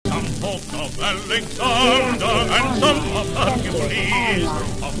folk of Alexander and some of Hercules,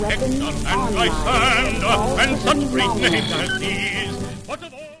 of Hector and Lysander and such great names as these. But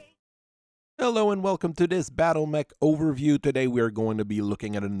of all... Hello and welcome to this Battle Mech overview. Today we are going to be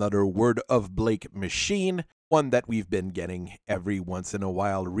looking at another Word of Blake machine, one that we've been getting every once in a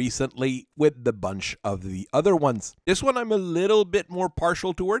while recently with the bunch of the other ones. This one I'm a little bit more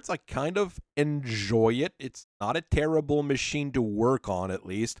partial towards. I kind of enjoy it. It's not a terrible machine to work on, at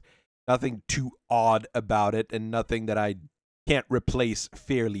least. Nothing too odd about it and nothing that I can't replace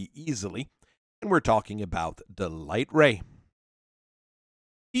fairly easily. And we're talking about the Lightray.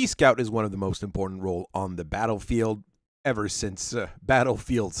 Scout is one of the most important roles on the battlefield ever since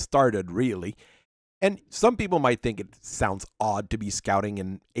Battlefield started, really. And some people might think it sounds odd to be scouting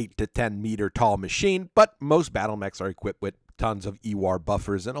an 8 to 10 meter tall machine, but most battle mechs are equipped with tons of EWAR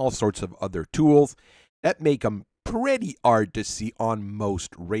buffers and all sorts of other tools that make them pretty hard to see on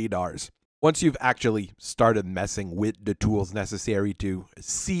most radars. Once you've actually started messing with the tools necessary to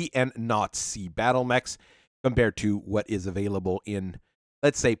see and not see battle mechs compared to what is available in,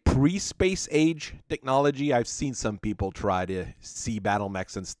 let's say, pre-space age technology. I've seen some people try to see battle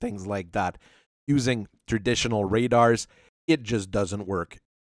mechs and things like that using traditional radars. It just doesn't work.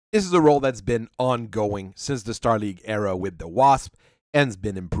 This is a role that's been ongoing since the Star League era with the Wasp and has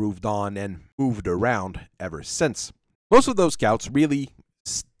been improved on and moved around ever since. Most of those scouts really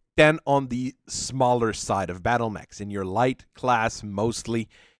stand on the smaller side of battle mechs, in your light class mostly,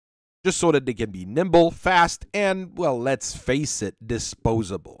 just so that they can be nimble, fast, and, well, let's face it,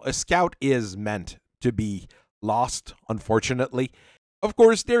 disposable. A scout is meant to be lost, unfortunately. Of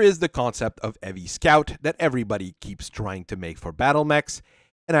course, there is the concept of heavy scout that everybody keeps trying to make for battle mechs,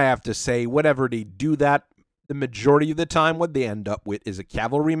 and I have to say, whenever they do that, the majority of the time what they end up with is a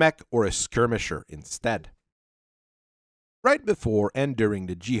cavalry mech or a skirmisher instead. Right before and during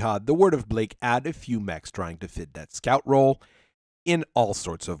the Jihad, the Word of Blake had a few mechs trying to fit that scout role in all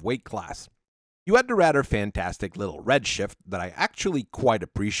sorts of weight class. You had the rather fantastic little Redshift that I actually quite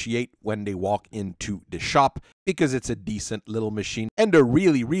appreciate when they walk into the shop, because it's a decent little machine and a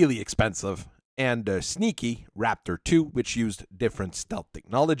really expensive, and a sneaky Raptor 2, which used different stealth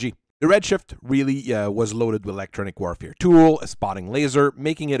technology. The Redshift really was loaded with electronic warfare tool, a spotting laser,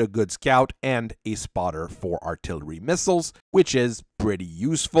 making it a good scout, and a spotter for artillery missiles, which is pretty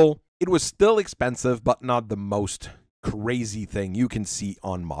useful. It was still expensive, but not the most crazy thing you can see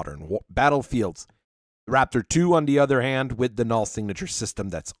on modern battlefields. The Raptor 2, on the other hand, with the null signature system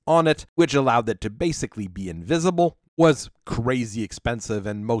that's on it, which allowed it to basically be invisible, was crazy expensive,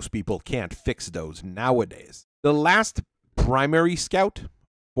 and most people can't fix those nowadays. The last primary scout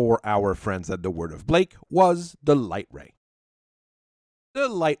for our friends at the Word of Blake was the Lightray. The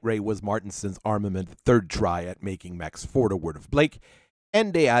Lightray was Martinson's armament third try at making mechs for the Word of Blake,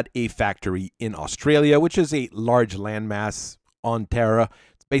 and they had a factory in Australia, which is a large landmass on Terra.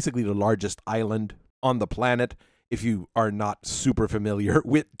 It's basically the largest island on the planet, if you are not super familiar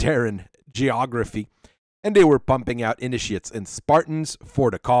with Terran geography. And they were pumping out initiates and Spartans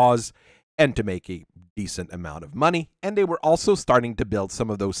for the cause and to make a decent amount of money. And they were also starting to build some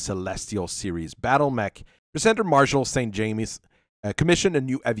of those Celestial series battle mech. Presenter Marshall St. James commissioned a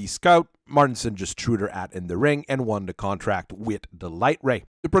new heavy scout. Martinson just threw her hat in the ring and won the contract with the Lightray.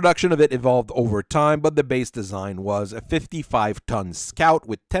 The production of it evolved over time, but the base design was a 55-ton scout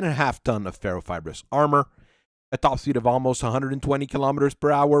with 10.5 tons of ferrofibrous armor, a top speed of almost 120 kilometers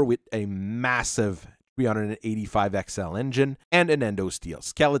per hour with a massive 385 XL engine, and an endo steel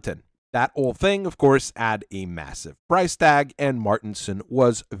skeleton. That whole thing, of course, had a massive price tag, and Martinson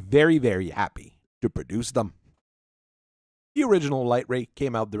was very happy to produce them. The original Lightray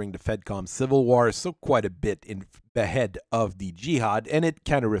came out during the FedCom Civil War, so quite a bit ahead of the Jihad, and it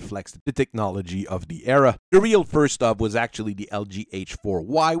kind of reflects the technology of the era. The real first of was actually the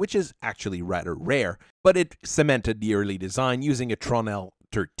LGH-4Y, which is actually rather rare, but it cemented the early design using a Tronel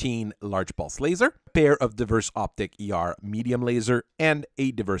 13 large pulse laser, a pair of diverse optic ER medium laser, and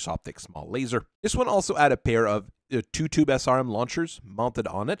a diverse optic small laser. This one also had a pair of 2-tube SRM launchers mounted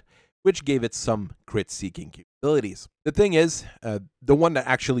on it, which gave it some crit-seeking capabilities. The thing is, the one that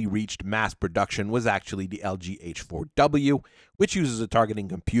actually reached mass production was actually the LGH-4W, which uses a targeting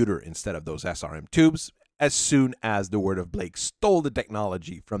computer instead of those SRM tubes, as soon as the Word of Blake stole the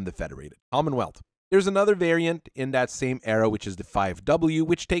technology from the Federated Commonwealth. There's another variant in that same era, which is the 5W,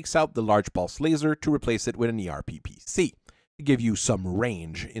 which takes out the large pulse laser to replace it with an ERPPC, to give you some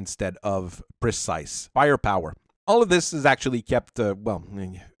range instead of precise firepower. All of this is actually kept,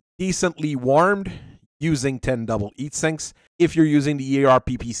 decently warmed using 10 double heat sinks. If you're using the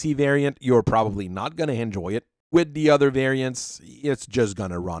ERPPC variant, you're probably not going to enjoy it. With the other variants, it's just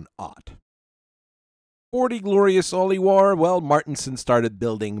gonna run odd. For the glorious Holy War, well, Martinson started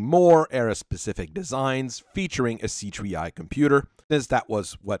building more era-specific designs featuring a C3i computer, since that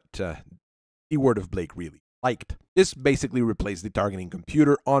was what the Word of Blake really liked. This basically replaced the targeting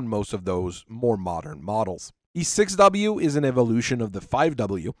computer on most of those more modern models. The 6W is an evolution of the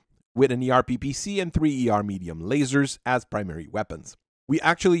 5W, with an ER-PPC and 3 ER medium lasers as primary weapons. We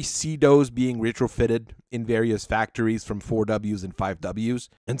actually see those being retrofitted in various factories from 4Ws and 5Ws,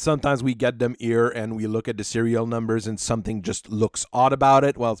 and sometimes we get them here and we look at the serial numbers and something just looks odd about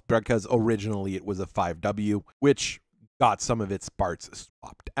it. Well, it's because originally it was a 5W, which got some of its parts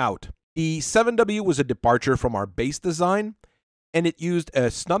swapped out. The 7W was a departure from our base design, and it used a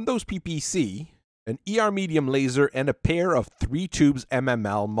snub-nose PPC, an ER medium laser, and a pair of 3 tubes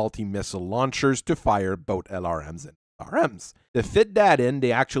MML multi-missile launchers to fire both LRMs and RMs. To fit that in,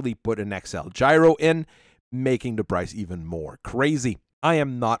 they actually put an XL gyro in, making the price even more crazy. I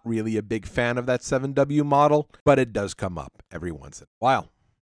am not really a big fan of that 7W model, but it does come up every once in a while.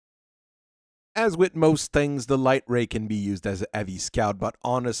 As with most things, the Lightray can be used as a heavy scout, but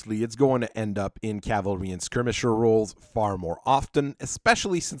honestly, it's going to end up in cavalry and skirmisher roles far more often,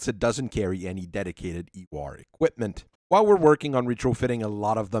 especially since it doesn't carry any dedicated EWAR equipment. While we're working on retrofitting a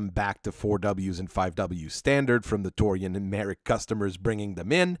lot of them back to 4Ws and 5W standard from the Torian and Merrick customers bringing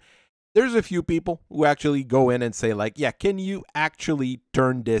them in, there's a few people who actually go in and say like, yeah, can you actually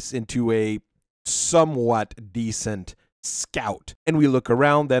turn this into a somewhat decent scout? And we look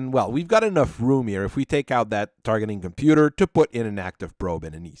around and, well, we've got enough room here if we take out that targeting computer to put in an active probe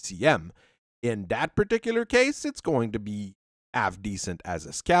and an ECM. In that particular case, it's going to be half decent as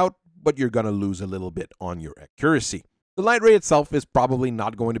a scout, but you're going to lose a little bit on your accuracy. The Lightray itself is probably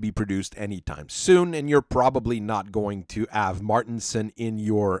not going to be produced anytime soon, and you're probably not going to have Martinson in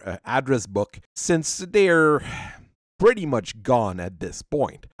your address book since they're pretty much gone at this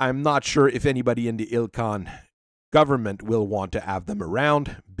point. I'm not sure if anybody in the Ilkan government will want to have them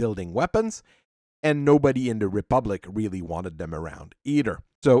around building weapons, and nobody in the Republic really wanted them around either.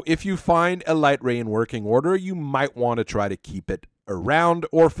 So if you find a Lightray in working order, you might want to try to keep it around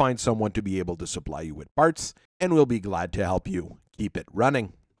or find someone to be able to supply you with parts, and we'll be glad to help you keep it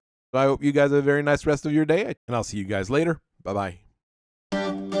running. So I hope you guys have a very nice rest of your day, and I'll see you guys later. Bye-bye.